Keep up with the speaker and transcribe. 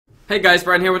Hey guys,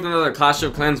 Brian here with another Clash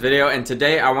of Clans video, and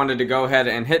today I wanted to go ahead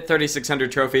and hit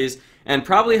 3,600 trophies and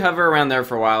probably hover around there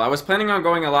for a while. I was planning on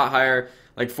going a lot higher,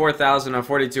 like 4,000 or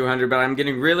 4,200, but I'm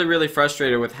getting really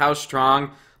frustrated with how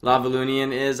strong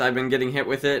Lavalunian is. I've been getting hit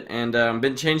with it and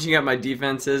been changing up my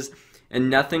defenses, and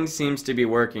nothing seems to be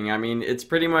working. I mean, it's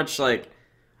pretty much like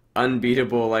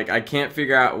unbeatable. Like, I can't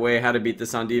figure out a way how to beat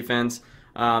this on defense.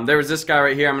 There was this guy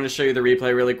right here. I'm going to show you the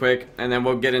replay really quick, and then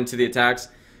we'll get into the attacks.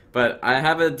 But I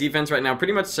have a defense right now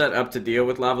pretty much set up to deal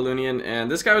with Lavalunian,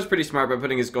 and this guy was pretty smart by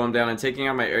putting his golem down and taking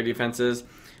out my air defenses.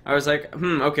 I was like,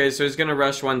 okay, so he's going to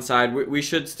rush one side. We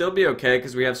should still be okay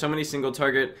because we have so many single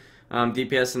target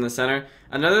DPS in the center.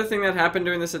 Another thing that happened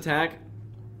during this attack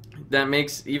that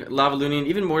makes Lavalunian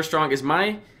even more strong is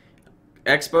my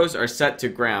expos are set to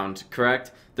ground,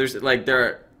 correct?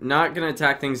 They're not going to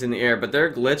attack things in the air, but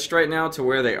they're glitched right now to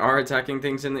where they are attacking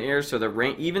things in the air, so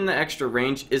even the extra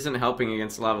range isn't helping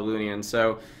against Lavalunian,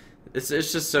 so it's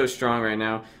just so strong right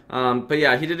now. But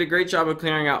yeah, he did a great job of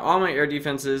clearing out all my air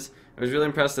defenses. I was really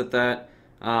impressed at that.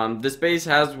 This base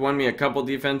has won me a couple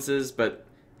defenses, but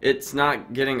it's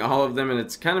not getting all of them, and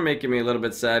it's kind of making me a little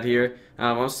bit sad here.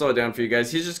 I'll slow it down for you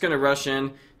guys. He's just going to rush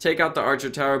in, take out the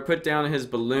archer tower, put down his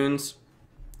balloons.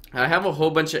 I have a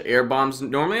whole bunch of air bombs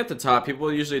normally at the top. People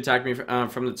usually attack me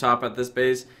from the top at this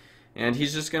base, and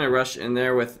he's just going to rush in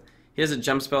there with, he has a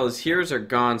jump spell. His heroes are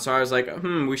gone, so I was like,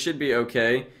 we should be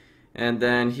okay. And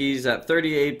then he's at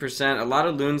 38%, a lot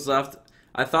of loons left.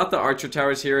 I thought the archer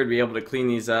towers here would be able to clean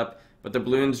these up, but the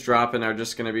balloons drop and are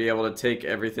just going to be able to take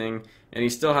everything. And he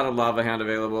still had a lava hound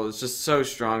available. It's just so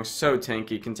strong, so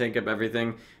tanky, can take up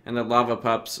everything. And the lava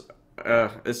pups,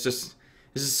 it's just...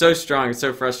 This is so strong, it's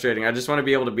so frustrating. I just want to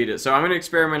be able to beat it. So I'm going to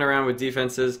experiment around with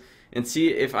defenses and see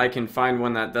if I can find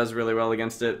one that does really well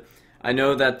against it. I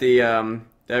know that the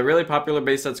really popular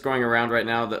base that's going around right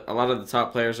now, that a lot of the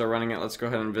top players are running it. Let's go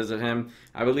ahead and visit him.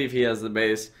 I believe he has the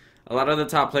base. A lot of the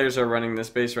top players are running this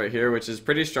base right here, which is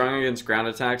pretty strong against ground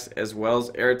attacks as well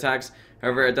as air attacks.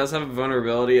 However, it does have a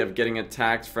vulnerability of getting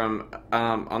attacked from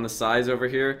on the sides over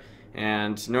here.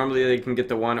 And normally they can get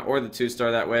the 1 or the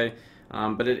 2-star that way.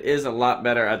 But it is a lot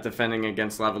better at defending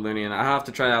against Lavalunian. I have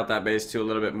to try out that base too a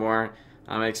little bit more.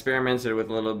 I experimented with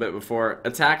a little bit before.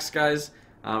 Attacks, guys,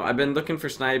 I've been looking for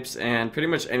snipes and pretty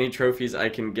much any trophies I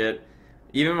can get.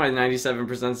 Even my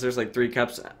 97%, there's like 3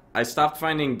 cups. I stopped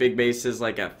finding big bases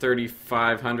like at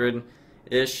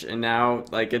 3,500-ish, and now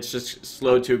like it's just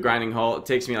slow to a grinding halt. It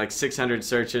takes me like 600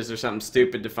 searches or something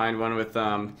stupid to find one with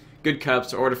good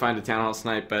cups or to find a town hall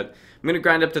snipe. But I'm going to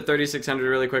grind up to 3,600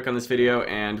 really quick on this video,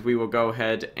 and we will go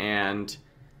ahead and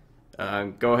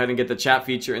get the chat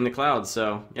feature in the cloud.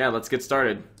 So yeah, let's get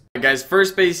started. Alright guys,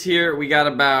 first base here, we got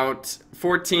about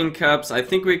 14 cups. I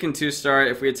think we can 2-star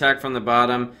if we attack from the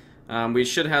bottom. We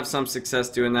should have some success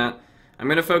doing that. I'm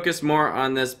going to focus more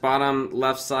on this bottom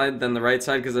left side than the right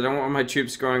side because I don't want my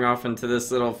troops going off into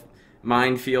this little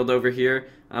minefield over here.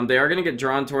 They are going to get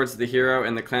drawn towards the hero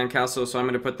and the clan castle, so I'm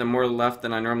going to put them more left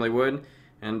than I normally would.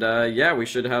 And yeah, we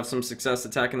should have some success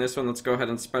attacking this one. Let's go ahead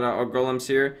and spread out our golems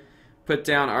here. Put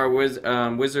down our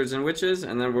wizards and witches,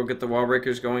 and then we'll get the wall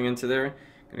breakers going into there.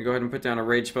 Gonna go ahead and put down a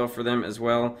rage spell for them as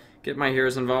well. Get my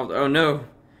heroes involved. Oh no!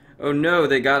 Oh no,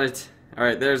 they got it.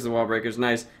 Alright, there's the wall breakers.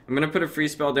 Nice. I'm gonna put a free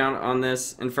spell down on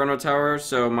this Inferno Tower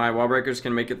so my wall breakers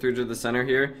can make it through to the center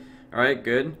here. Alright,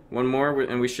 good. One more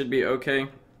and we should be okay. I'm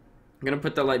gonna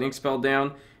put the lightning spell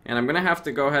down, and I'm gonna have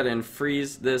to go ahead and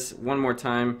freeze this one more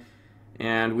time.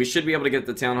 And we should be able to get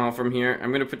the town hall from here. I'm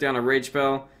going to put down a rage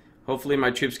spell. Hopefully my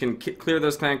troops can clear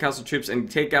those clan castle troops and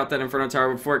take out that Inferno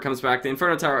Tower before it comes back. The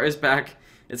Inferno Tower is back.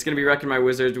 It's going to be wrecking my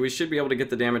wizards. We should be able to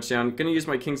get the damage down. I'm going to use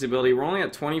my king's ability. We're only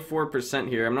at 24%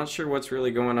 here. I'm not sure what's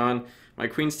really going on. My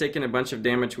queen's taking a bunch of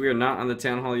damage. We are not on the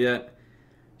town hall yet.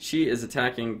 She is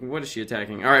attacking. What is she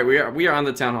attacking? Alright, we are on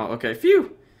the town hall. Okay,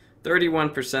 phew.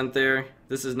 31% there.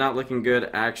 This is not looking good,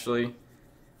 actually.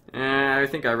 I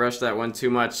think I rushed that one too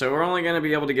much, so we're only going to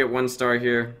be able to get 1 star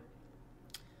here.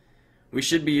 We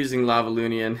should be using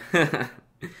Lavalunian.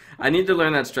 I need to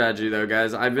learn that strategy though,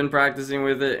 guys. I've been practicing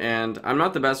with it, and I'm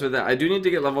not the best with it. I do need to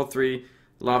get level 3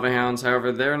 lava hounds,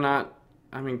 however, they're not...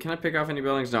 I mean, can I pick off any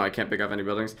buildings? No, I can't pick off any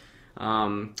buildings.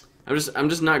 I'm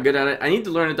just not good at it. I need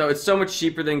to learn it though. It's so much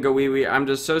cheaper than GoWiWi. I'm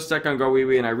just so stuck on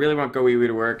GoWiWi, and I really want GoWiWi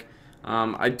to work.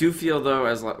 I do feel though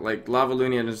as like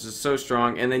Lavalunian is just so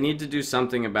strong, and they need to do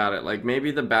something about it. Like maybe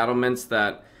the battlements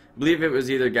that I believe it was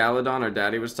either Galadon or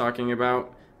Daddy was talking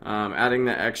about, adding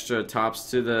the extra tops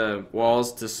to the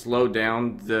walls to slow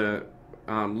down the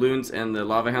loons and the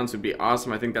lava hounds would be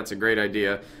awesome. I think that's a great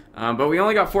idea. But we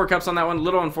only got 4 cups on that one. A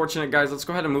little unfortunate, guys. Let's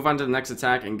go ahead and move on to the next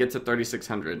attack and get to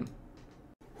 3,600.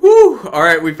 Woo!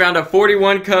 Alright, we found a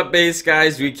 41 cup base,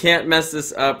 guys. We can't mess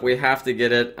this up. We have to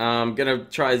get it. I'm gonna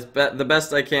try the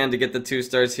best I can to get the 2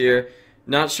 stars here.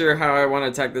 Not sure how I want to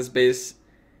attack this base.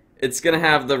 It's gonna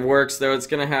have the works, though. It's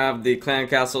gonna have the clan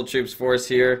castle troops force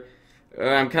here.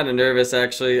 I'm kind of nervous,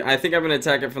 actually. I think I'm gonna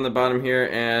attack it from the bottom here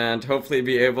and hopefully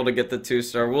be able to get the 2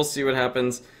 star. We'll see what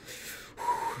happens.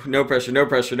 No pressure, no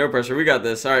pressure, no pressure. We got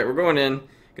this. Alright, we're going in.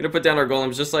 Gonna put down our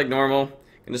golems just like normal.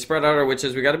 Gonna spread out our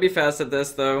witches. We gotta be fast at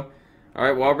this, though.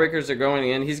 Alright, wall breakers are going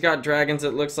in. He's got dragons,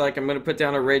 it looks like. I'm gonna put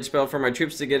down a rage spell for my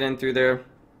troops to get in through there.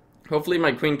 Hopefully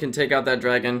my queen can take out that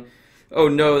dragon. Oh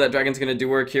no, that dragon's gonna do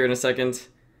work here in a second.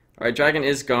 Alright, dragon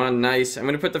is gone. Nice. I'm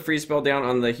gonna put the freeze spell down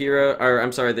on the hero, or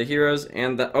I'm sorry, the heroes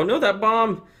and the, oh no, that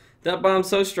bomb! That bomb's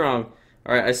so strong.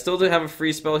 Alright, I still do have a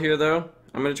freeze spell here, though.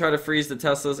 I'm gonna try to freeze the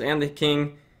Teslas and the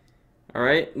king.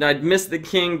 Alright, now I missed the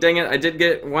king, dang it. I did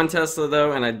get 1 Tesla,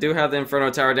 though, and I do have the Inferno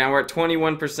Tower down. We're at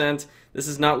 21%. This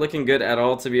is not looking good at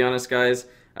all, to be honest, guys.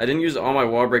 I didn't use all my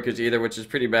wall breakers either, which is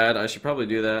pretty bad. I should probably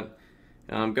do that.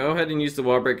 Go ahead and use the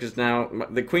wall breakers now.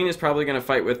 The queen is probably going to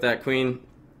fight with that queen.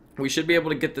 We should be able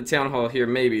to get the town hall here,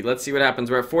 maybe. Let's see what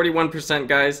happens. We're at 41%,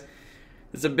 guys.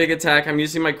 It's a big attack. I'm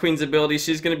using my queen's ability.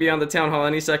 She's going to be on the town hall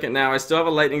any second now. I still have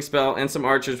a lightning spell and some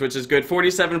archers, which is good.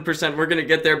 47%. We're going to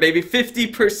get there, baby.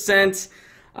 50%.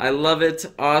 I love it.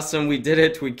 Awesome. We did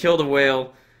it. We killed a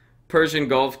whale. Persian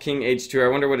Gulf King H2. I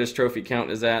wonder what his trophy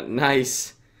count is at.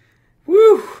 Nice.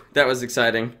 Woo. That was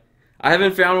exciting. I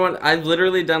haven't found one. I've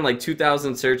literally done like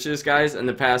 2,000 searches, guys, in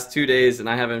the past 2 days, and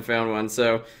I haven't found one.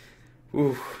 So,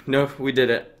 no, we did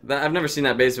it. I've never seen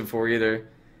that base before either.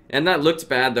 And that looked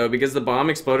bad, though, because the bomb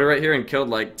exploded right here and killed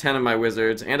like 10 of my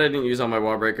wizards. And I didn't use all my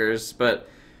wall breakers. But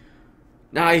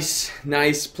nice,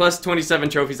 nice. Plus 27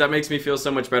 trophies. That makes me feel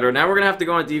so much better. Now we're going to have to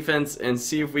go on defense and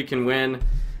see if we can win.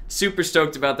 Super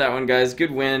stoked about that one, guys.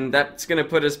 Good win. That's going to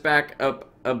put us back up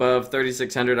above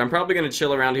 3,600. I'm probably going to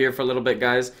chill around here for a little bit,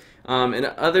 guys. In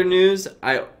other news,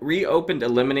 I reopened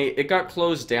Eliminate. It got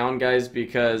closed down, guys,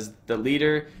 because the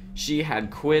leader, she had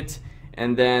quit.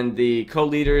 And then the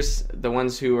co-leaders, the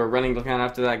ones who were running the clan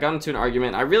after that, got into an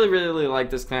argument. I really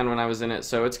liked this clan when I was in it,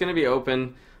 so it's going to be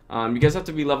open. You guys have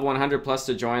to be level 100 plus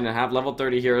to join and have level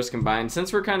 30 heroes combined.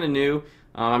 Since we're kind of new,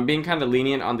 I'm being kind of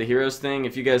lenient on the heroes thing.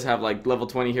 If you guys have like level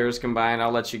 20 heroes combined,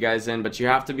 I'll let you guys in, but you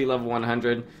have to be level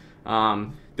 100.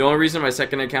 The only reason my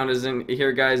second account isn't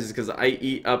here, guys, is because I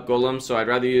eat up golems, so I'd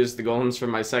rather use the golems from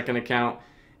my second account.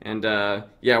 And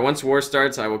yeah, once war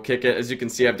starts, I will kick it. As you can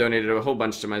see, I've donated a whole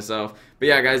bunch to myself. But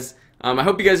yeah, guys, I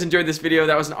hope you guys enjoyed this video.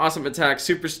 That was an awesome attack.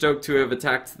 Super stoked to have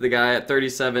attacked the guy at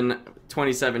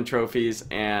 27 trophies.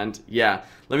 And yeah,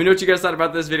 let me know what you guys thought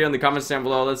about this video in the comments down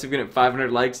below. Let's see if we can get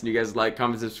 500 likes. And you guys like,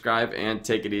 comment, subscribe, and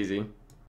take it easy.